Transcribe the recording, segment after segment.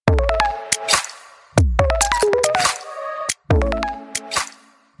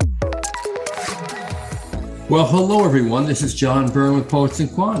Well, hello, everyone. This is John Byrne with Poets and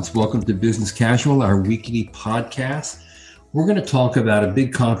Quants. Welcome to Business Casual, our weekly podcast. We're going to talk about a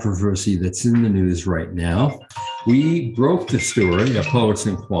big controversy that's in the news right now. We broke the story at Poets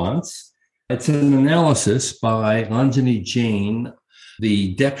and Quants. It's an analysis by Anjani Jain,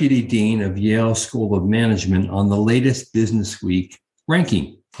 the Deputy Dean of Yale School of Management, on the latest Business Week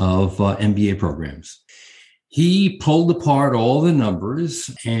ranking of MBA programs. He pulled apart all the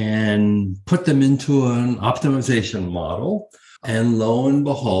numbers and put them into an optimization model, and lo and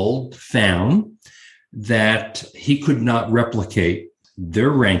behold, found that he could not replicate their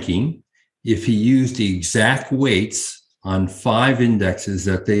ranking if he used the exact weights on 5 indexes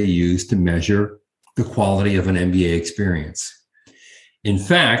that they use to measure the quality of an MBA experience. In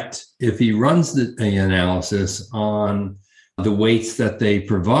fact, if he runs the analysis on the weights that they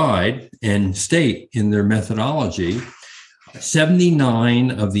provide and state in their methodology, 79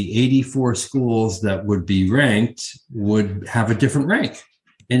 of the 84 schools that would be ranked would have a different rank.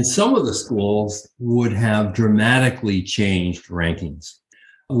 And some of the schools would have dramatically changed rankings.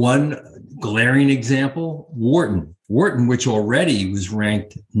 One glaring example, Wharton, which already was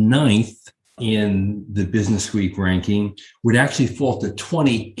ranked 9th in the Business Week ranking, would actually fall to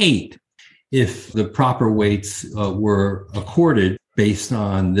 28 if the proper weights were accorded based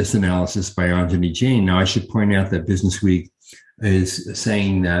on this analysis by Anjani Jain. Now, I should point out that Business Week is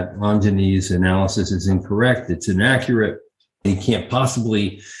saying that Anjani's analysis is incorrect. It's inaccurate. He can't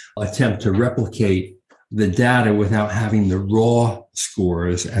possibly attempt to replicate the data without having the raw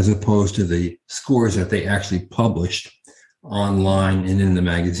scores as opposed to the scores that they actually published online and in the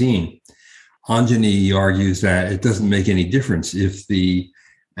magazine. Anjani argues that it doesn't make any difference if the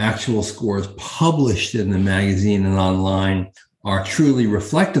actual scores published in the magazine and online are truly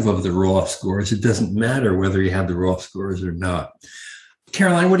reflective of the raw scores. It doesn't matter whether you have the raw scores or not.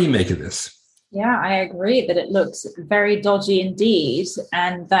 Caroline, what do you make of this? Yeah, I agree that it looks very dodgy indeed,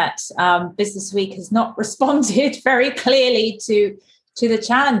 and that Business Week has not responded very clearly to the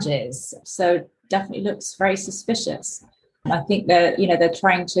challenges. So definitely looks very suspicious. I think that they're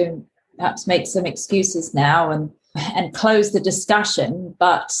trying to perhaps make some excuses now and close the discussion,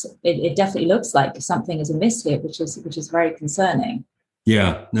 but it definitely looks like something is amiss here, which is very concerning.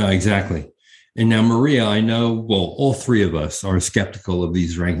 Yeah, no, exactly. And now, Maria, I know, well, all three of us are skeptical of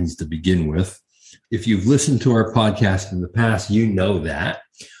these rankings to begin with. If you've listened to our podcast in the past, you know that.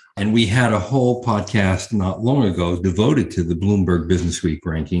 And we had a whole podcast not long ago devoted to the Bloomberg Business Week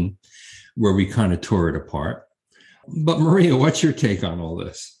ranking, where we kind of tore it apart. But Maria, what's your take on all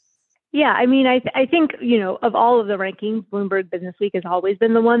this? Yeah, I mean, I think, of all of the rankings, Bloomberg Business Week has always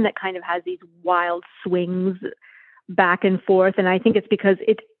been the one that kind of has these wild swings back and forth. And I think it's because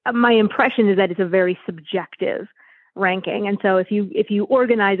my impression is that it's a very subjective ranking. And so if you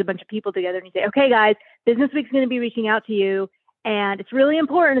organize a bunch of people together and you say, okay, guys, Business Week's going to be reaching out to you, and it's really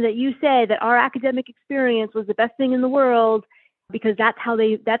important that you say that our academic experience was the best thing in the world, because that's how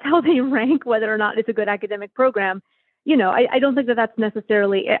they rank whether or not it's a good academic program. I don't think that's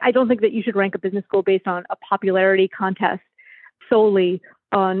necessarily, I don't think that you should rank a business school based on a popularity contest solely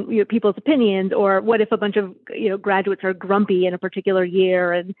on people's opinions, or what if a bunch of graduates are grumpy in a particular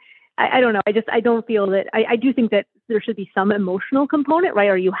year. And I don't know. I don't feel that, I do think that there should be some emotional component, right?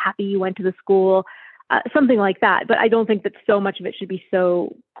 Are you happy you went to the school? Something like that. But I don't think that so much of it should be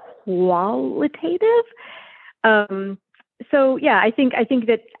so qualitative. So yeah, I think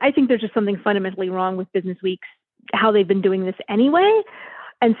there's just something fundamentally wrong with Business Week's how they've been doing this anyway.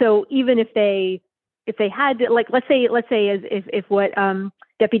 And so even if they had, like, let's say if what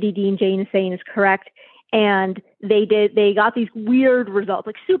Deputy Dean Jain is saying is correct, and they got these weird results,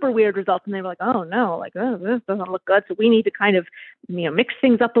 like super weird results, and they were like, oh no, like, oh, this doesn't look good, so we need to kind of mix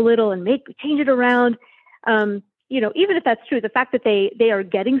things up a little and change it around. Even if that's true, the fact that they are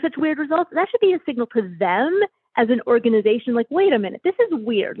getting such weird results, that should be a signal to them as an organization, like, wait a minute, this is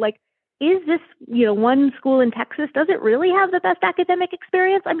weird. Like, is this, one school in Texas, does it really have the best academic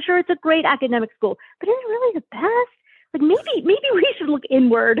experience? I'm sure it's a great academic school, but is it really the best? Like, maybe we should look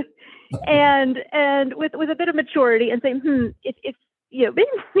inward and with a bit of maturity and say, if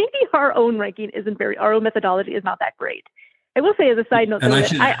maybe our own ranking our own methodology is not that great. I will say as a side note, and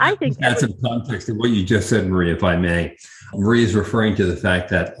I think add some context to what you just said, Maria, if I may. Maria is referring to the fact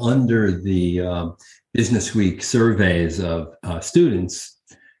that under the Business Week surveys of students,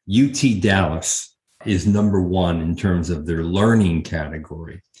 UT Dallas is number 1 in terms of their learning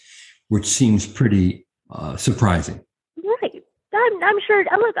category, which seems pretty surprising. Right. I'm sure.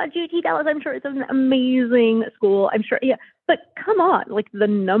 I look at UT Dallas. I'm sure it's an amazing school. I'm sure. Yeah. But come on, like the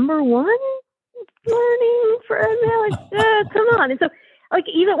number 1 learning for come on. And so like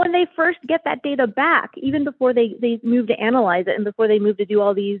even when they first get that data back, even before they move to analyze it and before they move to do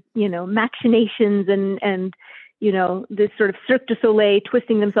all these, machinations and this sort of Cirque du Soleil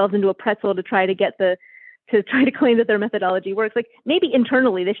twisting themselves into a pretzel to try to claim that their methodology works. Like maybe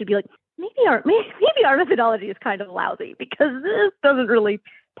internally they should be like, maybe our methodology is kind of lousy because this doesn't really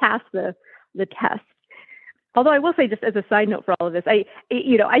pass the test. Although I will say, just as a side note for all of this,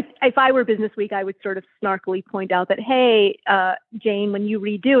 if I were Business Week, I would sort of snarkily point out that, hey, Jane, when you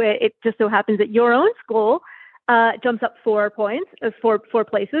redo it, it just so happens that your own school jumps up 4 points, four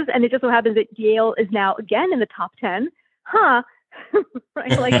places, and it just so happens that Yale is now again in the top 10. Huh?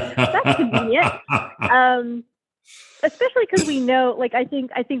 Right? Like that's convenient. Especially because we know, like I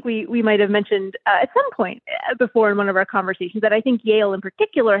think we might have mentioned at some point before in one of our conversations that I think Yale in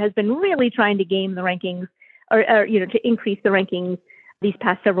particular has been really trying to game the rankings. Or to increase the rankings these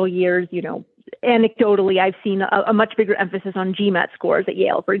past several years. Anecdotally, I've seen a much bigger emphasis on GMAT scores at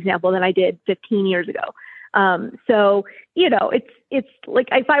Yale, for example, than I did 15 years ago. So it's like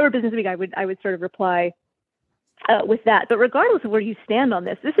if I were Business Week, I would sort of reply with that. But regardless of where you stand on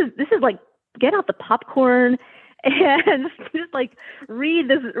this is like get out the popcorn and just like read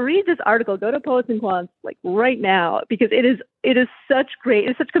this article. Go to Poets and Quants like right now because it is such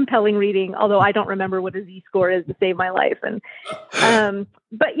compelling reading. Although I don't remember what a Z-score is to save my life. And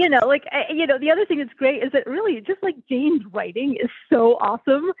but the other thing that's great is that really just like Jane's writing is so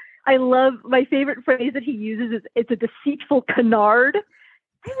awesome. I love my favorite phrase that he uses is it's a deceitful canard.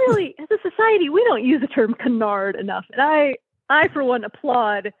 As a society, we don't use the term canard enough, and I for one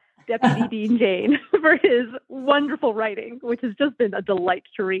applaud Deputy Dean Jane for his wonderful writing, which has just been a delight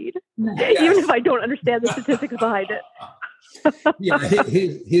to read, even if I don't understand the statistics behind it. Yeah,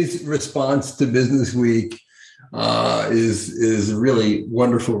 his response to Business Week is really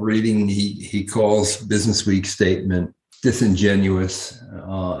wonderful reading. He calls Business Week statement disingenuous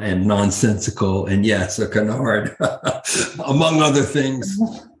and nonsensical, and yes, a canard, among other things.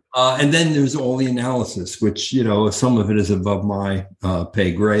 And then there's all the analysis, which, some of it is above my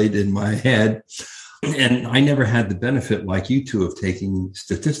pay grade in my head. And I never had the benefit, like you two, of taking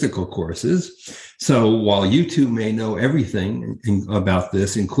statistical courses. So while you two may know everything about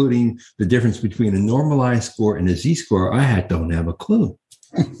this, including the difference between a normalized score and a Z-score, I don't have a clue.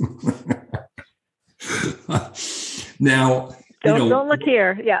 Now, don't look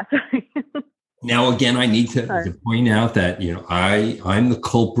here. Yeah. Now, again, I need to point out that, I'm the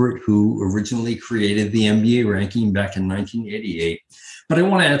culprit who originally created the MBA ranking back in 1988. But I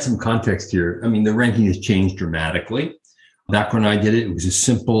want to add some context here. I mean, the ranking has changed dramatically. Back when I did it, it was a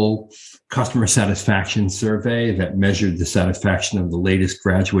simple customer satisfaction survey that measured the satisfaction of the latest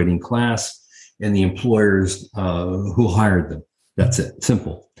graduating class and the employers who hired them. That's it.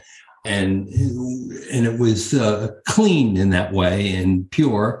 Simple. And it was clean in that way and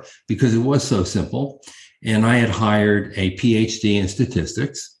pure because it was so simple. And I had hired a PhD in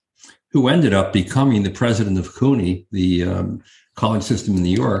statistics who ended up becoming the president of CUNY, the college system in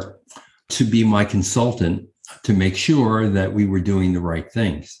New York, to be my consultant to make sure that we were doing the right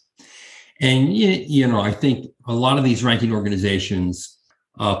things. And, I think a lot of these ranking organizations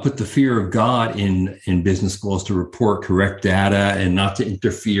put the fear of God in business schools to report correct data and not to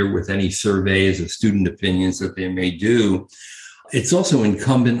interfere with any surveys of student opinions that they may do. It's also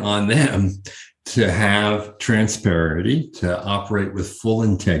incumbent on them to have transparency, to operate with full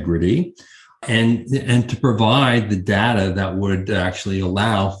integrity, and to provide the data that would actually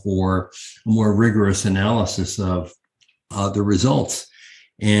allow for more rigorous analysis of the results.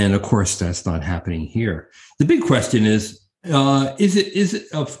 And of course, that's not happening here. The big question is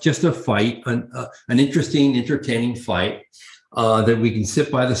it just a fight, an interesting, entertaining fight that we can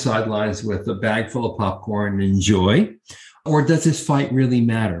sit by the sidelines with a bag full of popcorn and enjoy? Or does this fight really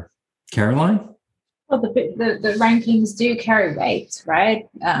matter? Caroline? Well, the rankings do carry weight, right?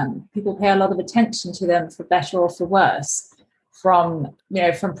 People pay a lot of attention to them for better or for worse, from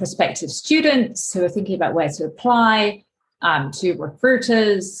prospective students who are thinking about where to apply, to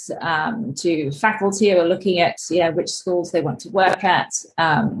recruiters, to faculty who are looking at which schools they want to work at.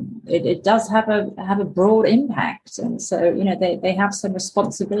 It does have a broad impact, and so they have some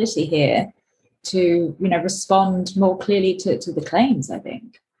responsibility here to respond more clearly to the claims, I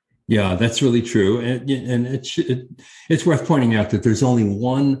think. Yeah, that's really true, and it's worth pointing out that there's only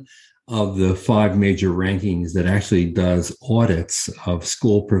one of the 5 major rankings that actually does audits of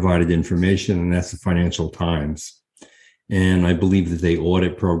school-provided information, and that's the Financial Times. And I believe that they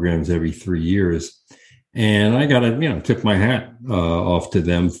audit programs every 3 years. And I got to, tip my hat off to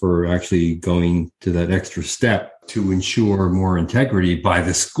them for actually going to that extra step to ensure more integrity by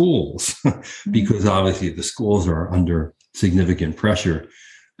the schools, because obviously the schools are under significant pressure,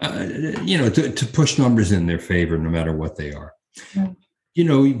 to push numbers in their favor, no matter what they are. Mm.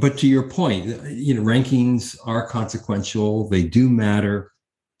 But to your point, rankings are consequential. They do matter.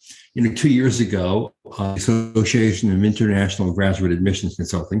 2 years ago, Association of International Graduate Admissions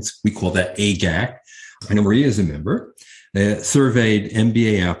Consultants, we call that AGAC. I know Maria is a member, surveyed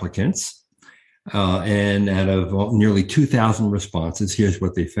MBA applicants. And out of nearly 2,000 responses, here's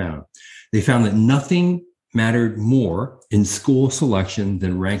what they found. They found that nothing mattered more in school selection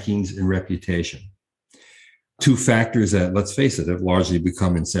than rankings and reputation. Two factors that, let's face it, have largely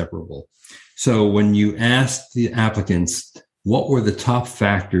become inseparable. So when you asked the applicants what were the top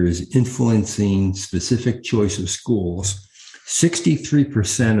factors influencing specific choice of schools,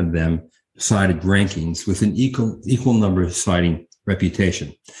 63% of them cited rankings, with an equal number citing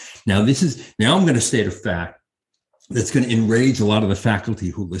reputation. Now I'm going to state a fact that's going to enrage a lot of the faculty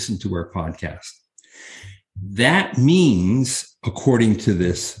who listen to our podcast. That means, according to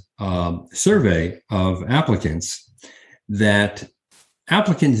this survey of applicants, that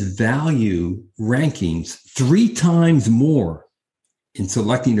applicants value rankings 3 times more in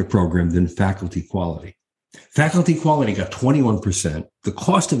selecting a program than faculty quality. Faculty quality got 21%. The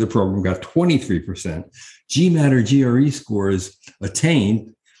cost of the program got 23%. GMAT or GRE scores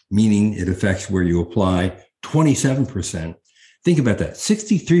attained, meaning it affects where you apply, 27%. Think about that.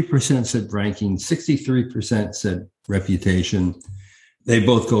 63% said ranking, 63% said reputation. They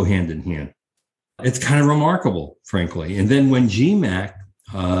both go hand in hand. It's kind of remarkable, frankly. And then when GMAT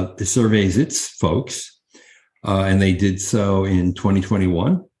surveys its folks, and they did so in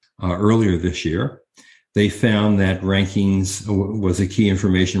 2021, earlier this year, they found that rankings was a key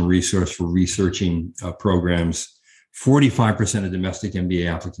information resource for researching programs. 45% of domestic MBA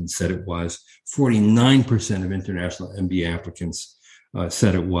applicants said it was. 49% of international MBA applicants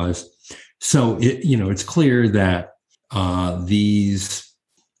said it was. So it's clear that these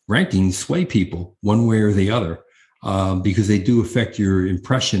rankings sway people one way or the other, because they do affect your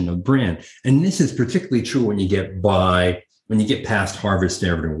impression of brand. And this is particularly true when you get past Harvard,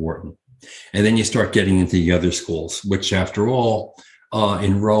 Stanford, and Wharton. And then you start getting into the other schools, which after all,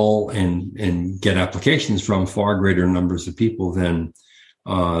 enroll and get applications from far greater numbers of people than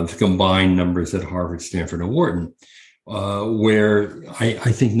the combined numbers at Harvard, Stanford, and Wharton, where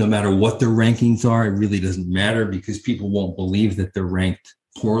I think no matter what the rankings are, it really doesn't matter, because people won't believe that they're ranked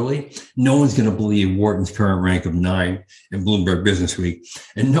poorly. No one's going to believe Wharton's current rank of 9 in Bloomberg Businessweek,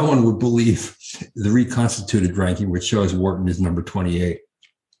 and no one would believe the reconstituted ranking, which shows Wharton is number 28.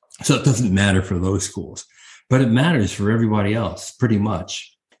 So it doesn't matter for those schools, but it matters for everybody else pretty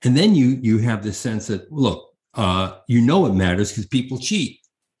much. And then you have this sense that, look, it matters because people cheat.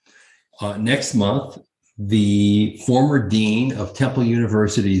 Next month, the former dean of Temple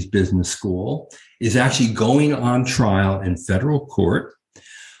University's business school is actually going on trial in federal court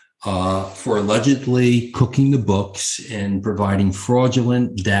for allegedly cooking the books and providing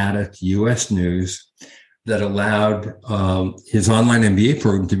fraudulent data to U.S. News that allowed his online MBA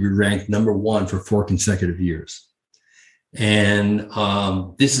program to be ranked number 1 for 4 consecutive years. And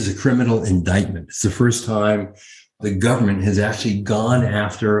this is a criminal indictment. It's the first time the government has actually gone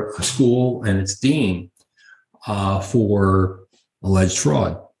after a school and its dean for alleged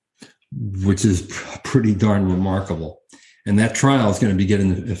fraud, which is pretty darn remarkable. And that trial is going to begin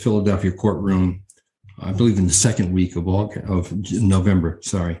in the Philadelphia courtroom, I believe in the second week of November.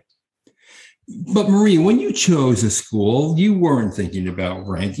 Sorry. But Marie, when you chose a school, you weren't thinking about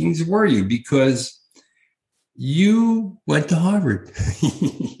rankings, were you? Because you went to Harvard.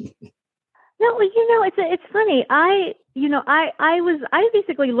 No, it's funny. I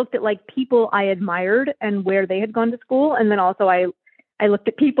basically looked at like people I admired and where they had gone to school, and then also I looked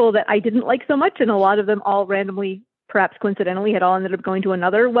at people that I didn't like so much, and a lot of them all randomly, perhaps coincidentally, had all ended up going to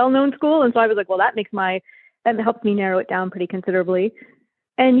another well-known school, and so I was like, well, that helps me narrow it down pretty considerably.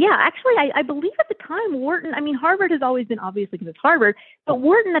 And yeah, actually, I believe at the time Wharton, Harvard has always been, obviously because it's Harvard, but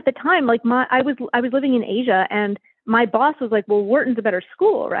Wharton at the time, like I was living in Asia, and my boss was like, well, Wharton's a better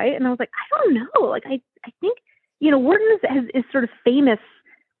school, right? And I was like, I don't know. Like, I think, Wharton is sort of famous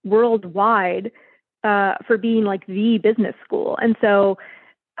worldwide for being like the business school. And so,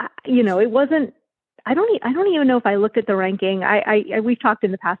 it wasn't, I don't even know if I looked at the ranking. We've talked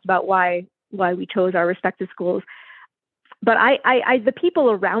in the past about why we chose our respective schools. But the people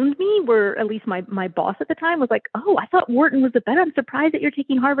around me were, at least my boss at the time was like, oh, I thought Wharton was the better. I'm surprised that you're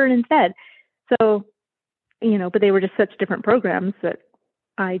taking Harvard instead. So, but they were just such different programs that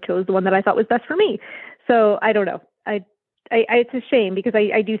I chose the one that I thought was best for me. So I don't know. It's a shame, because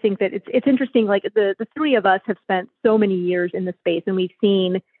I do think that it's interesting. Like the three of us have spent so many years in the space, and we've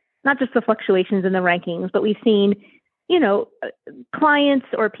seen not just the fluctuations in the rankings, but we've seen, clients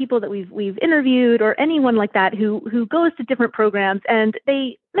or people that we've interviewed or anyone like that who goes to different programs, and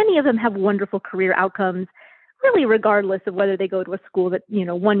many of them have wonderful career outcomes, really regardless of whether they go to a school that,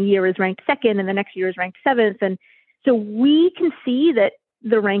 1 year is ranked second and the next year is ranked seventh. And so we can see that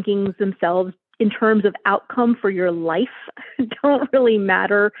the rankings themselves in terms of outcome for your life don't really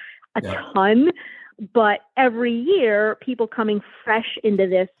matter a ton. But every year, people coming fresh into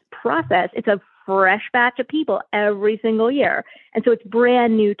this process, it's a fresh batch of people every single year. And so it's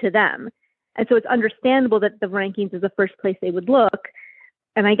brand new to them. And so it's understandable that the rankings is the first place they would look.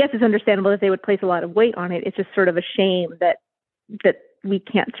 And I guess it's understandable that they would place a lot of weight on it. It's just sort of a shame that we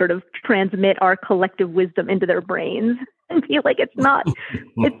can't sort of transmit our collective wisdom into their brains and feel like it's nice,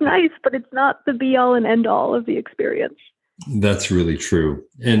 but it's not the be all and end all of the experience. That's really true.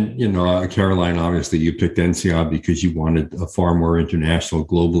 And, Caroline, obviously you picked NCI because you wanted a far more international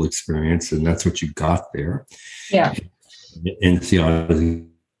global experience, and that's what you got there. Yeah. NCI is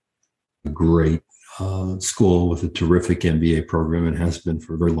a great school with a terrific MBA program and has been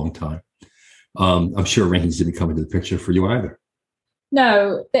for a very long time. I'm sure rankings didn't come into the picture for you either.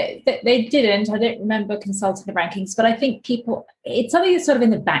 No, they didn't. I don't remember consulting the rankings, but I think it's something that's sort of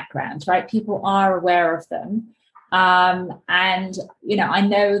in the background, right? People are aware of them. And, I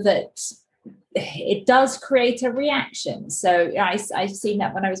know that it does create a reaction. So I've seen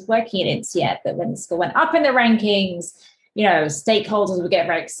that when I was working at INSEAD, that when the school went up in the rankings, stakeholders would get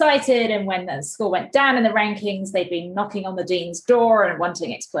very excited. And when the school went down in the rankings, they'd be knocking on the dean's door and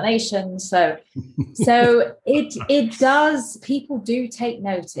wanting explanations. So it does, people do take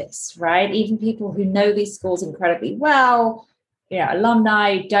notice, right? Even people who know these schools incredibly well,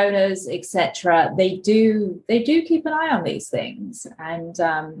 alumni, donors, etc. They do keep an eye on these things, and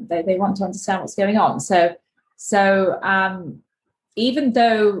they want to understand what's going on. So even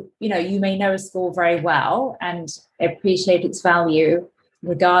though you may know a school very well and appreciate its value,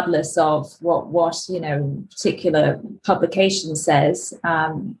 regardless of what particular publication says,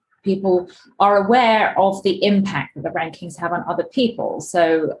 people are aware of the impact that the rankings have on other people.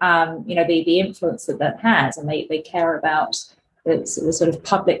 So the influence that has, and they care about the sort of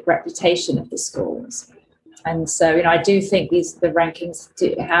public reputation of the schools. And so, I do think the rankings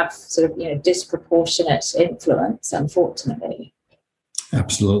do have sort of, disproportionate influence, unfortunately.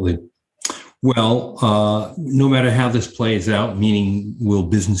 Absolutely. Well, no matter how this plays out, meaning will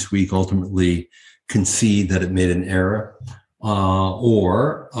Business Week ultimately concede that it made an error,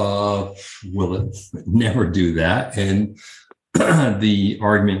 or will it never do that? And the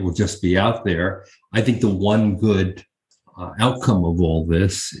argument will just be out there. I think the one good outcome of all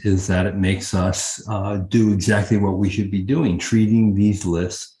this is that it makes us do exactly what we should be doing, treating these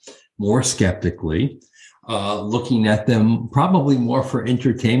lists more skeptically, looking at them probably more for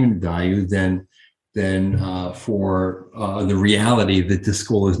entertainment value than for the reality that this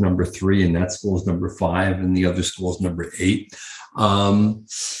school is number 3 and that school is number 5 and the other school is number 8.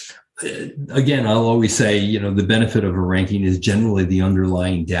 Again, I'll always say, the benefit of a ranking is generally the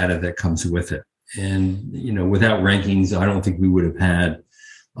underlying data that comes with it. And, without rankings, I don't think we would have had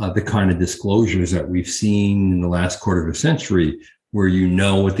the kind of disclosures that we've seen in the last quarter of a century, where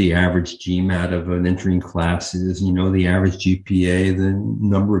what the average GMAT of an entering class is, the average GPA, the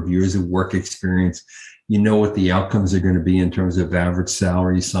number of years of work experience, what the outcomes are going to be in terms of average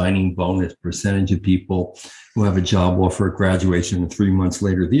salary, signing bonus, percentage of people who have a job offer at graduation and 3 months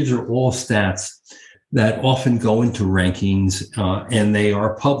later. These are all stats that often go into rankings, and they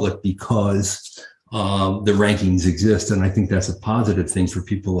are public because the rankings exist. And I think that's a positive thing for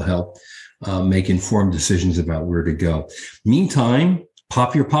people to help make informed decisions about where to go. Meantime,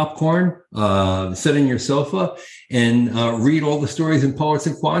 pop your popcorn, sit on your sofa, and read all the stories in Poets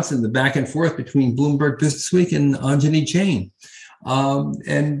and Quants and the back and forth between Bloomberg Business Week and Anjani Jain,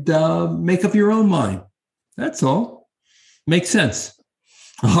 and make up your own mind. That's all. Makes sense.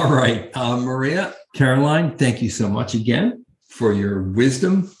 All right, Maria, Caroline, thank you so much again for your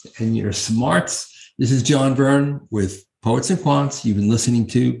wisdom and your smarts. This is John Byrne with Poets and Quants. You've been listening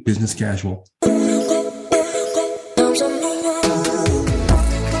to Business Casual.